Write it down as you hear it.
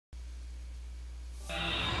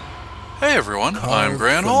Hey everyone, I'm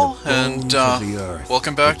Granhall, and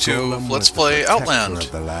welcome back to Let's Play Outland.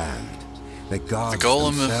 The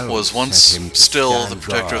Golem was once still the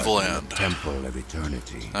protector of the land.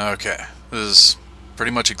 Okay, this is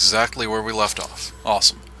pretty much exactly where we left off.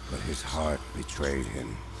 Awesome. But his heart betrayed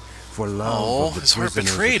him. For love his heart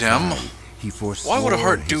betrayed him? Why would a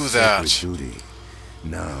heart do that?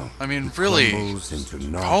 Now, I mean, really,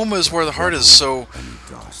 home is where the heart is, so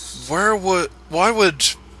why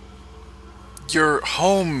would your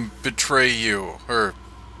home betray you, or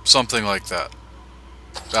something like that?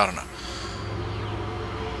 I don't know.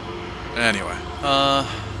 Anyway,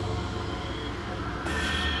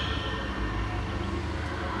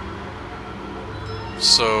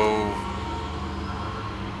 so,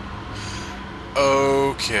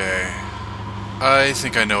 okay, I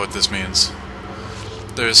think I know what this means.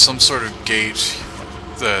 There's some sort of gate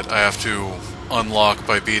that I have to unlock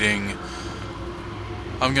by beating,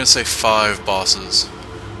 I'm gonna say 5 bosses,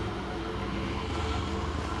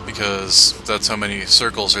 because that's how many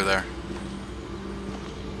circles are there.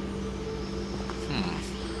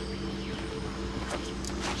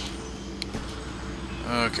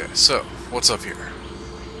 Okay, so, what's up here?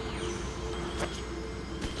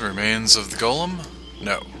 The remains of the golem?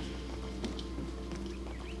 No.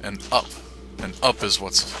 And up. And up is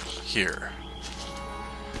what's here.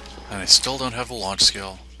 And I still don't have the launch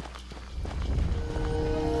skill.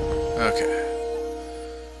 Okay.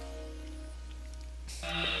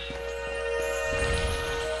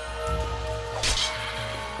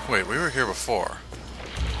 Wait, we were here before.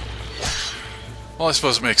 Well, I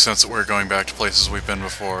suppose it makes sense that we're going back to places we've been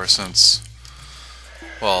before, since,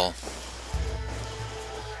 well,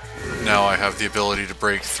 now I have the ability to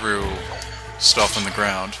break through stuff in the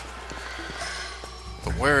ground.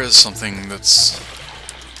 But where is something that's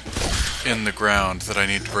in the ground that I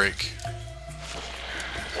need to break?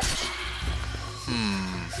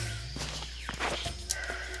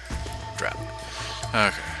 Drat.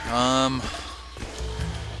 Okay,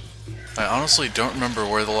 I honestly don't remember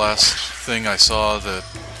where the last thing I saw that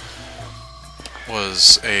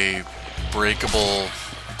was a breakable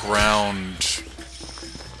ground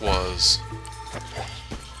was.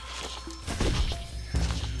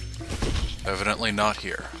 Evidently not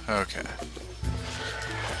here. Okay.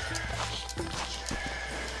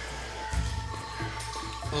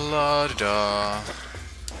 La-da-da.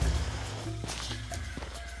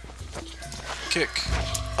 Kick.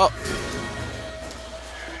 Up.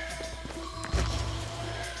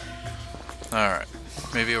 Alright.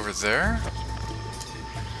 Maybe over there?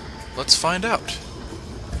 Let's find out.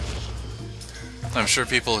 I'm sure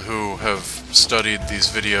people who have studied these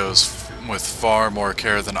videos with far more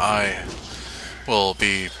care than I will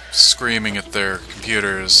be screaming at their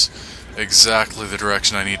computers exactly the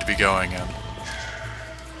direction I need to be going in.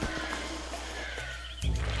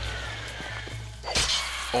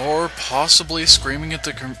 Or possibly screaming at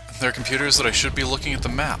their computers that I should be looking at the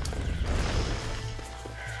map.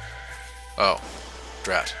 Oh,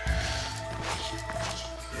 drat.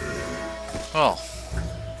 Well,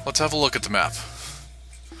 let's have a look at the map.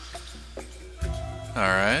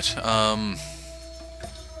 Alright,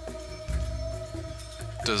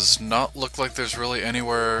 does not look like there's really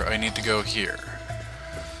anywhere I need to go here.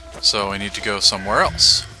 So I need to go somewhere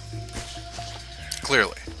else.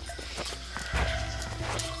 Clearly.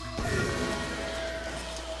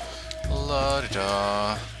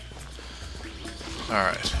 La-da-da.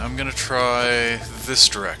 Alright, I'm gonna try this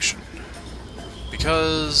direction.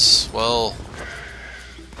 Because, well...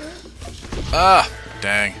 Ah!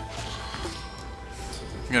 Dang.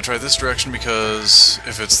 I'm gonna try this direction because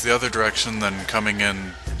if it's the other direction, then coming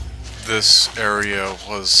in this area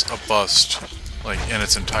was a bust, like, in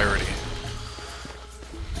its entirety.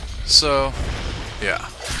 So, yeah.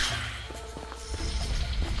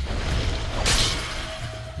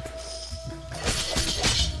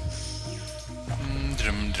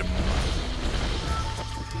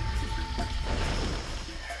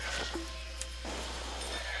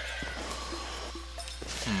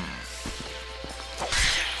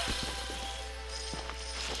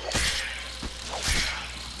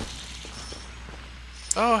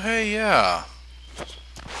 Oh, hey, yeah.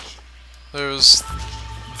 There's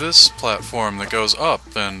this platform that goes up,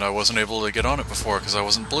 and I wasn't able to get on it before because I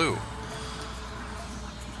wasn't blue.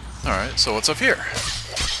 Alright, so what's up here?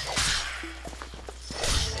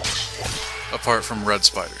 Apart from red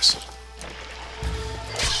spiders.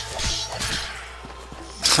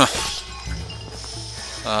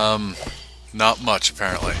 Not much,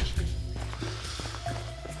 apparently.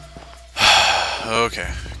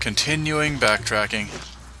 Okay, continuing backtracking.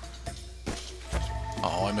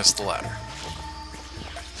 Oh, I missed the ladder.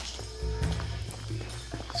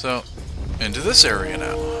 So, into this area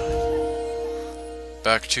now.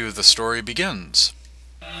 Back to the story begins.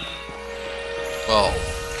 Well,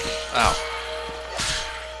 ow.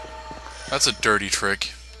 That's a dirty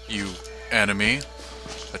trick, you enemy.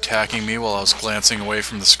 Attacking me while I was glancing away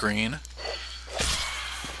from the screen.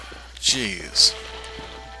 Jeez.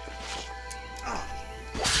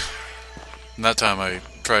 And that time I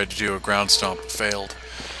tried to do a ground stomp, but failed.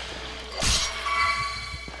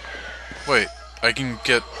 Wait, I can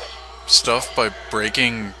get stuff by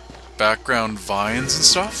breaking background vines and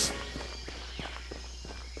stuff?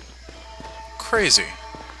 Crazy.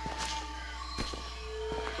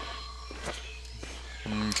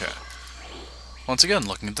 Okay. Once again,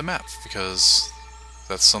 looking at the map, because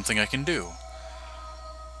that's something I can do.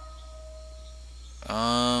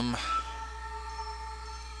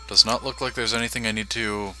 Does not look like there's anything I need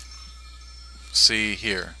to see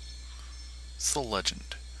here. It's the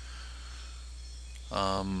legend.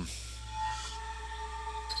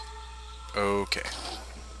 Okay.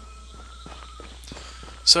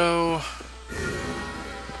 So,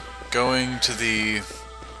 going to the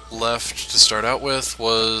left to start out with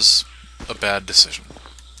was a bad decision.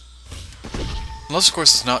 Unless, of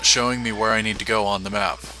course, it's not showing me where I need to go on the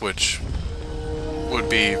map, which would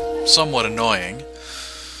be somewhat annoying.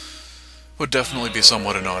 Would definitely be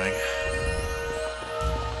somewhat annoying.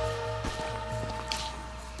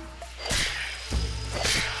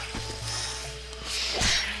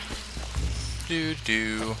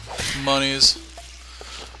 Do. Monies.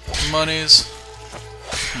 Monies.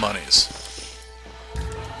 Monies.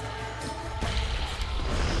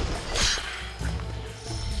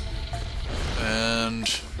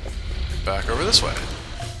 And back over this way.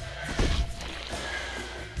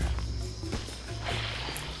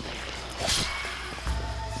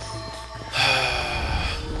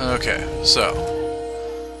 Okay, so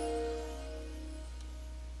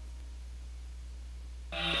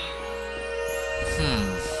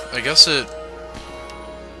I guess it...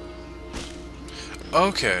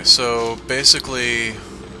 Okay, so basically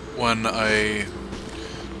when I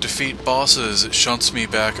defeat bosses, it shunts me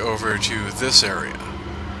back over to this area.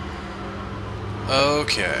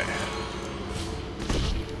 Okay.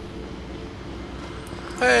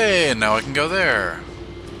 Hey, and now I can go there.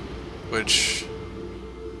 Which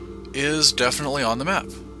is definitely on the map.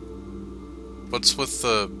 What's with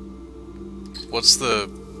the... What's the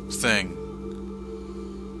thing?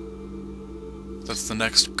 That's the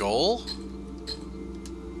next goal?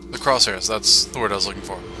 The crosshairs, that's the word I was looking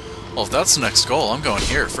for. Well, if that's the next goal, I'm going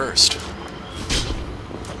here first.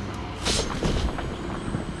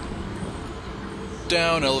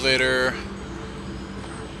 Down, elevator.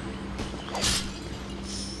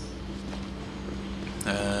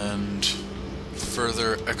 And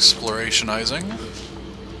further explorationizing.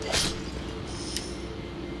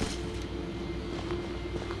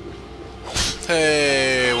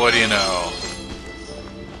 Hey, what do you know?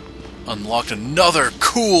 Unlocked another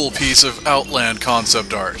cool piece of Outland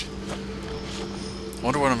concept art. I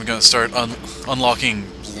wonder when I'm going to start unlocking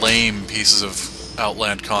lame pieces of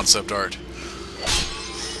Outland concept art.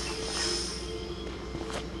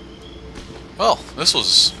 Well, this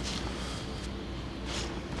was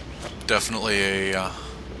definitely a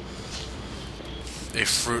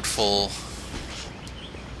fruitful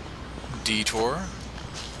detour.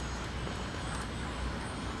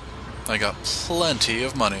 I got plenty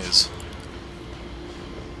of monies.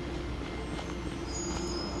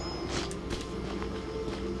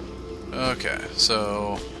 Okay,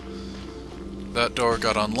 so that door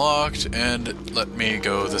got unlocked and let me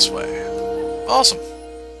go this way. Awesome!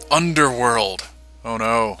 Underworld! Oh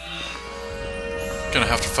no. Gonna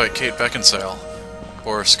have to fight Kate Beckinsale.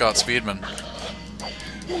 Or Scott Speedman.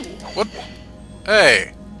 What?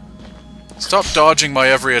 Hey! Stop dodging my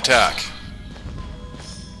every attack.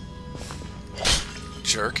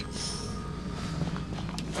 Jerk.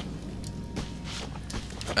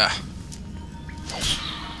 Ah.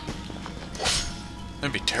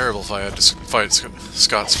 It'd be terrible if I had to fight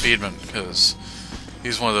Scott Speedman, because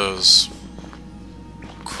he's one of those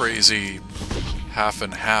crazy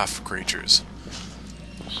half-and-half creatures.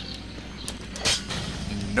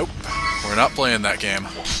 Nope. We're not playing that game.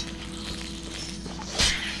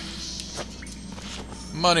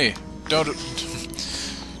 Money.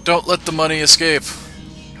 Don't let the money escape.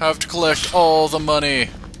 Have to collect all the money.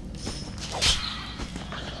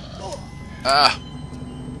 Ah.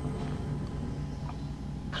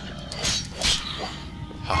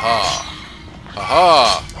 Haha.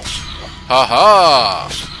 Haha. Haha.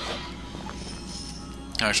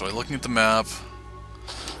 Actually, looking at the map,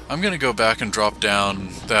 I'm gonna go back and drop down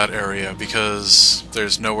that area because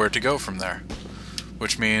there's nowhere to go from there.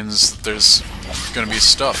 which means there's gonna be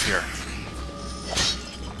stuff here.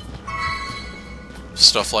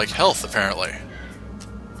 Stuff like health, apparently.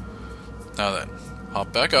 Now then,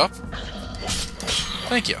 hop back up.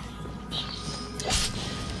 Thank you.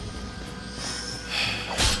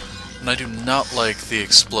 And I do not like the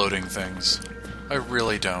exploding things. I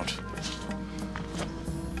really don't.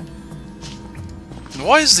 And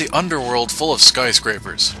why is the underworld full of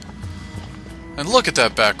skyscrapers? And look at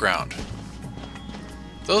that background.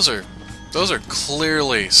 Those are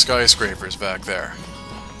clearly skyscrapers back there.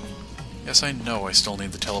 Yes, I know I still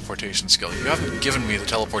need the teleportation skill. You haven't given me the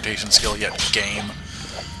teleportation skill yet, game.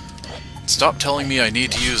 Stop telling me I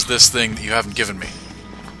need to use this thing that you haven't given me.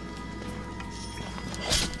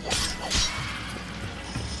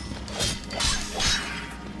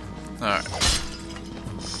 Alright.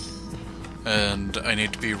 And I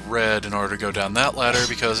need to be red in order to go down that ladder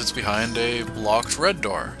because it's behind a locked red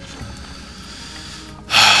door.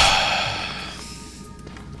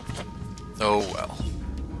 Oh well.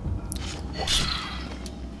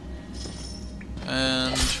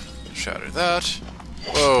 And shatter that.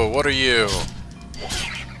 Whoa, what are you?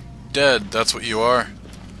 Dead, that's what you are.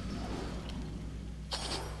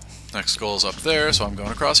 Next goal's up there, so I'm going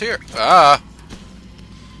across here. Ah!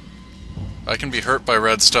 I can be hurt by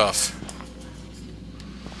red stuff.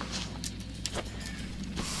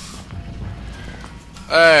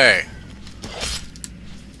 Hey!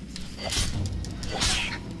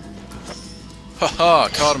 Haha,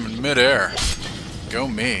 caught him in midair. Go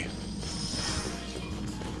me.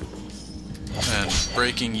 And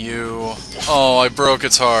breaking you... Oh, I broke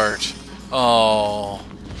its heart. Oh.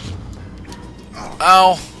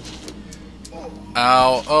 Ow!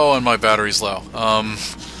 Ow. Oh, and my battery's low.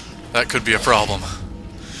 That could be a problem.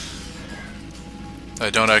 I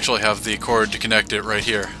don't actually have the cord to connect it right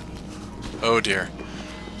here. Oh dear.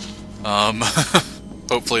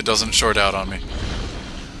 Hopefully it doesn't short out on me.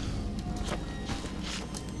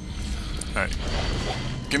 Alright.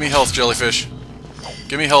 Give me health, jellyfish.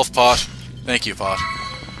 Give me health, Pot. Thank you, Pot.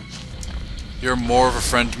 You're more of a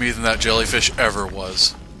friend to me than that jellyfish ever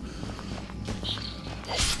was.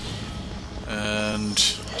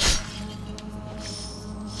 And...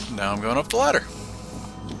 now I'm going up the ladder.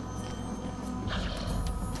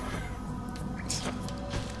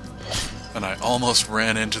 And I almost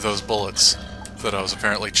ran into those bullets that I was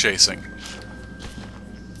apparently chasing.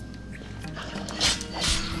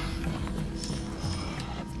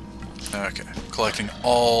 Okay, collecting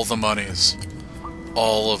all the monies.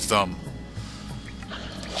 All of them.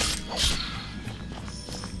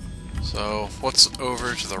 So, what's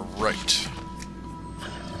over to the right?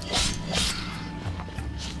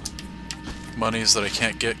 Monies that I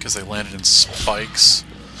can't get because they landed in spikes.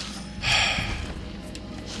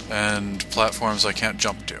 And platforms I can't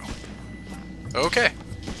jump to. Okay.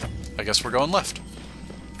 I guess we're going left.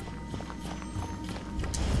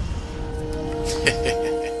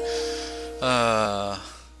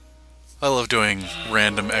 I love doing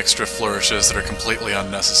random extra flourishes that are completely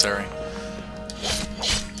unnecessary.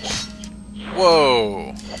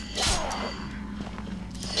 Whoa!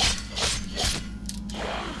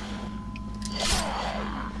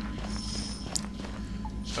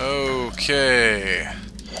 Okay.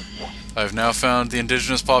 I've now found the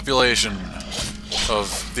indigenous population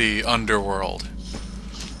of the underworld.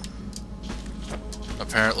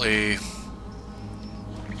 Apparently,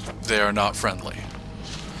 they are not friendly.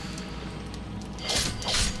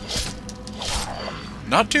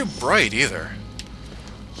 Not too bright, either.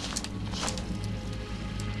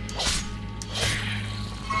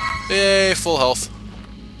 Yay, full health.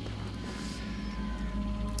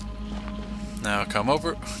 Now come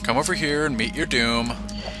over here and meet your doom.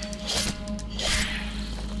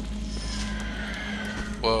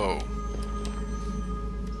 Whoa.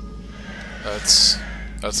 That's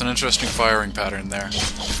an interesting firing pattern there.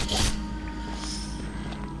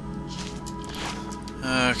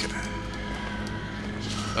 Okay.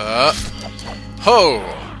 Ho!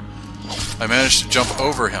 I managed to jump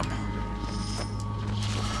over him.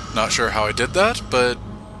 Not sure how I did that, but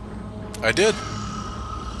I did.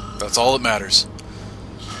 That's all that matters.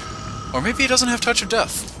 Or maybe he doesn't have Touch of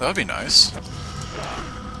Death. That would be nice.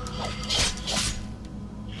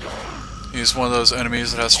 He's one of those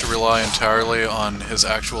enemies that has to rely entirely on his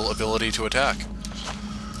actual ability to attack.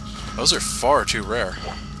 Those are far too rare.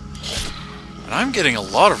 And I'm getting a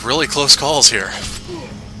lot of really close calls here.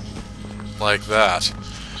 Like that.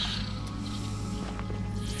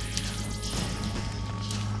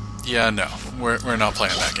 Yeah, no. We're not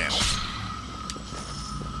playing that game.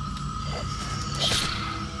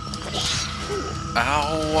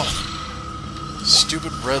 Ow!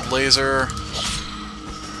 Stupid red laser.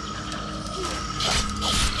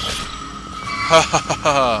 Ha ha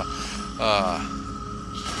ha ha!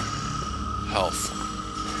 Health.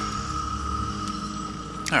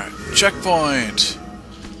 Alright, checkpoint!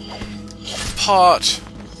 Pot!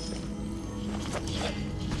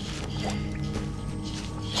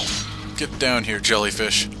 Get down here,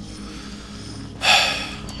 jellyfish.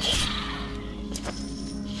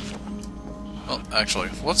 Well, actually,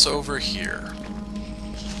 what's over here?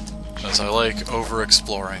 As I like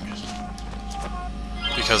over-exploring.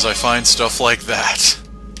 Because I find stuff like that.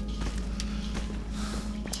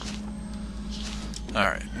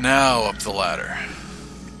 Alright, now up the ladder.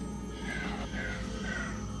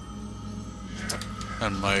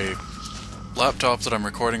 And my laptop that I'm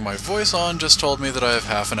recording my voice on just told me that I have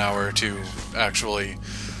half an hour to actually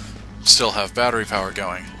still have battery power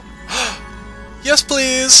going. Yes,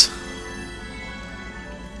 please!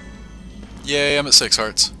 Yay, I'm at 6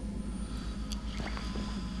 hearts.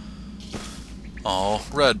 Oh,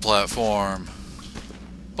 red platform.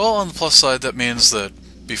 Well, on the plus side, that means that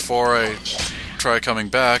before I try coming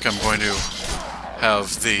back, I'm going to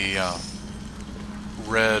have the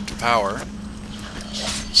red power.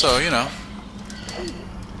 So, you know,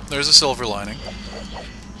 there's a silver lining.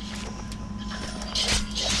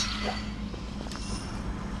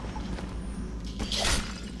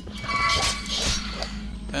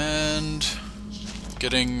 And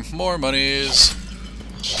getting more monies,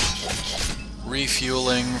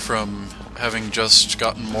 refueling from having just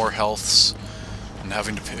gotten more healths, and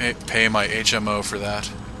having to pay my HMO for that.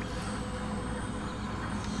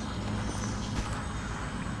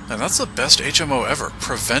 And that's the best HMO ever.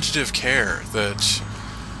 Preventative care that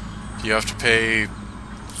you have to pay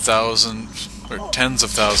thousands or tens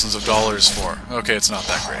of thousands of dollars for. Okay, it's not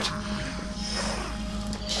that great.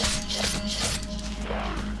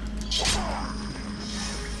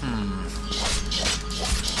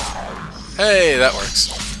 Hey, that works.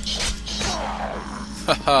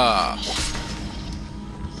 Haha.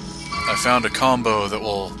 I found a combo that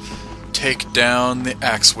will take down the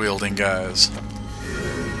axe-wielding guys.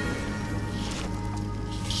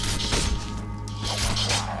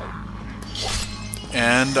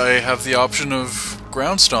 And I have the option of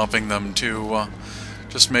ground stomping them to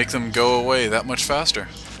just make them go away that much faster.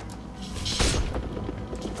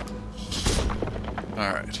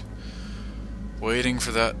 Alright. Waiting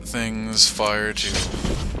for that thing's fire to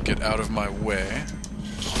get out of my way.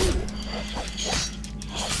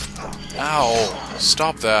 Ow!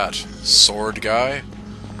 Stop that, sword guy.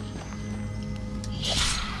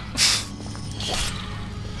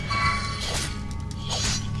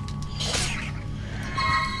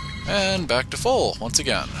 And back to full, once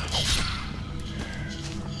again.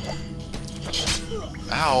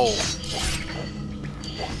 Ow!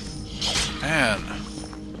 Man.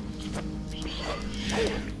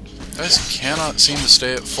 I just cannot seem to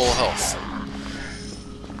stay at full health.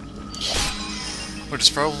 Which is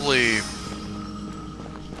probably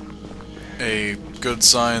a good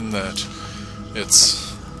sign that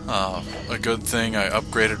it's a good thing I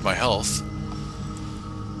upgraded my health.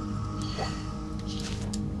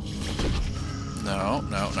 No.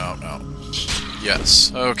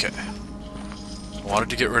 Yes, okay. I wanted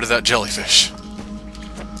to get rid of that jellyfish.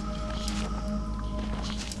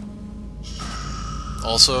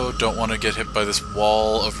 Also, don't want to get hit by this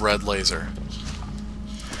wall of red laser.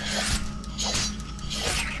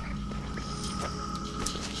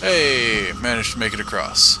 Hey! Managed to make it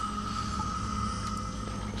across.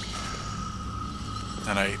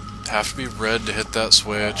 And I have to be red to hit that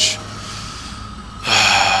switch.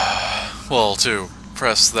 Well, to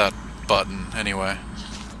press that button, anyway.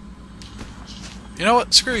 You know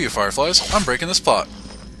what? Screw you, Fireflies. I'm breaking this pot.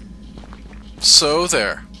 So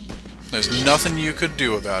there. There's nothing you could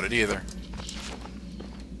do about it, either.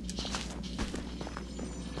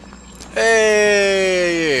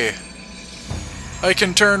 Hey! I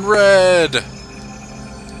can turn red!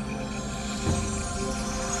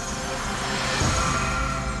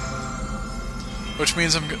 Which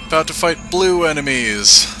means I'm about to fight blue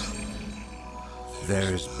enemies.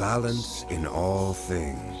 There's balance in all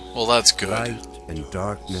things. Well, that's good. Light and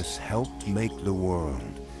darkness help make the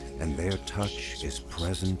world, and their touch is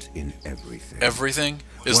present in everything. Everything?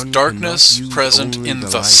 Is darkness present in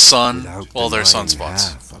the sun? Well, there's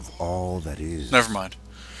sunspots. Half of all that is. Never mind.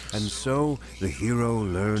 And so the hero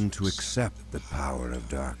learned to accept the power of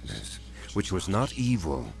darkness, which was not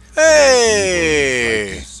evil, Hey! but the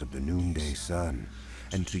brightness of the noonday sun,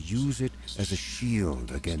 and to use it as a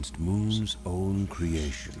shield against Moon's own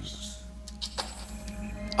creations.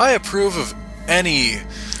 I approve of any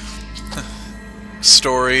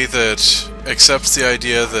story that accepts the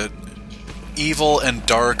idea that evil and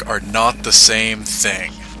dark are not the same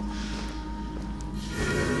thing.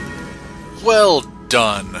 Well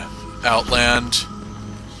done, Outland.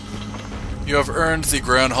 You have earned the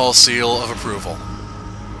Grand Hall seal of approval.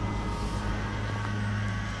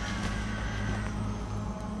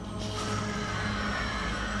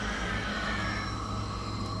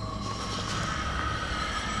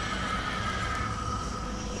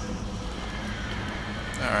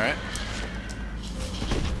 Alright.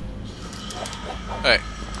 Hey.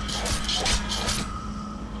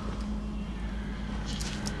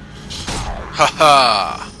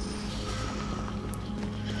 Haha!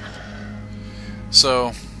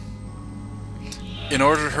 So, in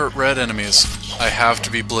order to hurt red enemies, I have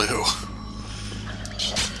to be blue.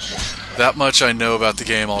 That much I know about the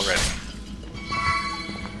game already.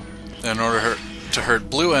 In order to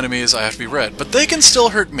hurt blue enemies, I have to be red. But they can still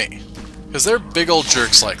hurt me, because they're big old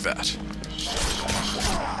jerks like that.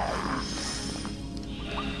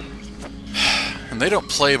 And they don't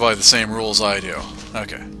play by the same rules I do.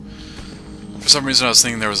 Okay. For some reason I was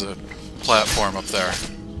thinking there was a platform up there,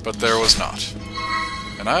 but there was not.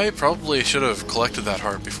 And I probably should have collected that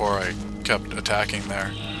heart before I kept attacking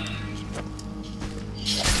there.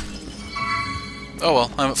 Oh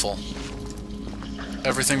well, I'm at full.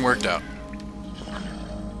 Everything worked out.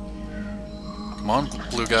 Come on,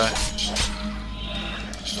 blue guy.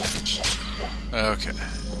 Okay.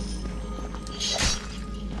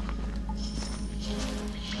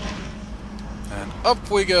 And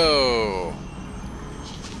up we go!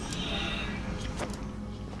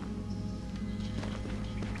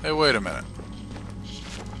 Hey, wait a minute.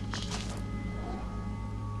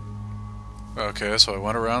 Okay, so I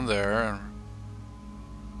went around there and...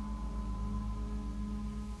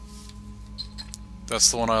 That's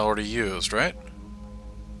the one I already used, right?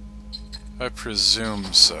 I presume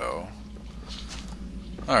so.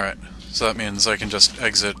 Alright, so that means I can just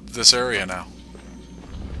exit this area now.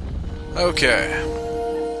 Okay.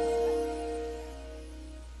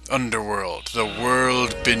 Underworld, the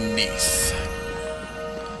world beneath.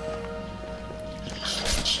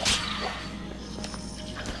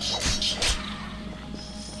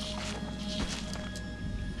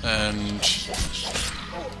 And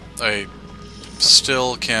I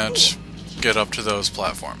still can't get up to those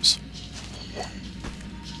platforms.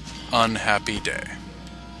 Unhappy day.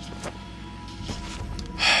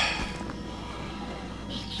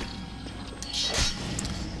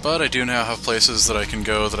 But I do now have places that I can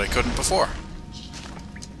go that I couldn't before.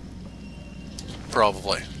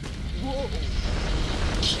 Probably.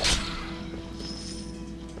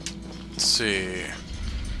 Let's see.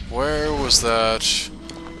 Where was that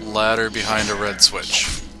ladder behind a red switch?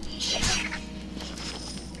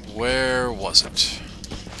 Where was it?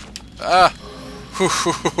 Ah!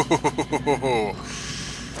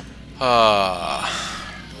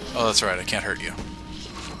 Ah. Oh, that's right, I can't hurt you.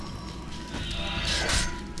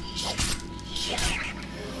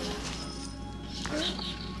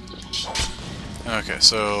 Okay,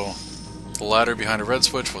 so the ladder behind a red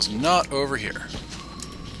switch was not over here.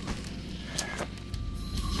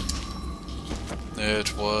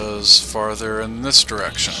 It was farther in this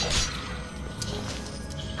direction.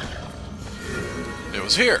 It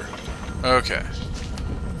was here. Okay.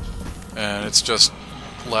 And it's just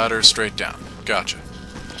ladder straight down. Gotcha.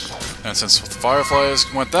 And since the fireflies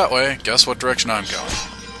went that way, guess what direction I'm going?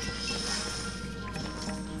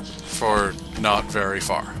 For not very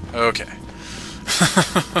far. Okay.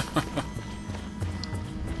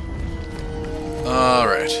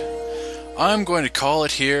 Alright. I'm going to call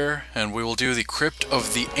it here, and we will do the Crypt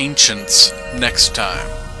of the Ancients next time.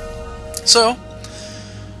 So,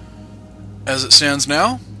 as it stands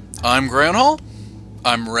now, I'm Granhall,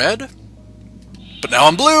 I'm red, but now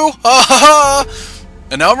I'm blue, ha ha ha,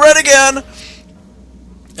 and now I'm red again,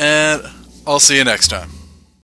 and I'll see you next time.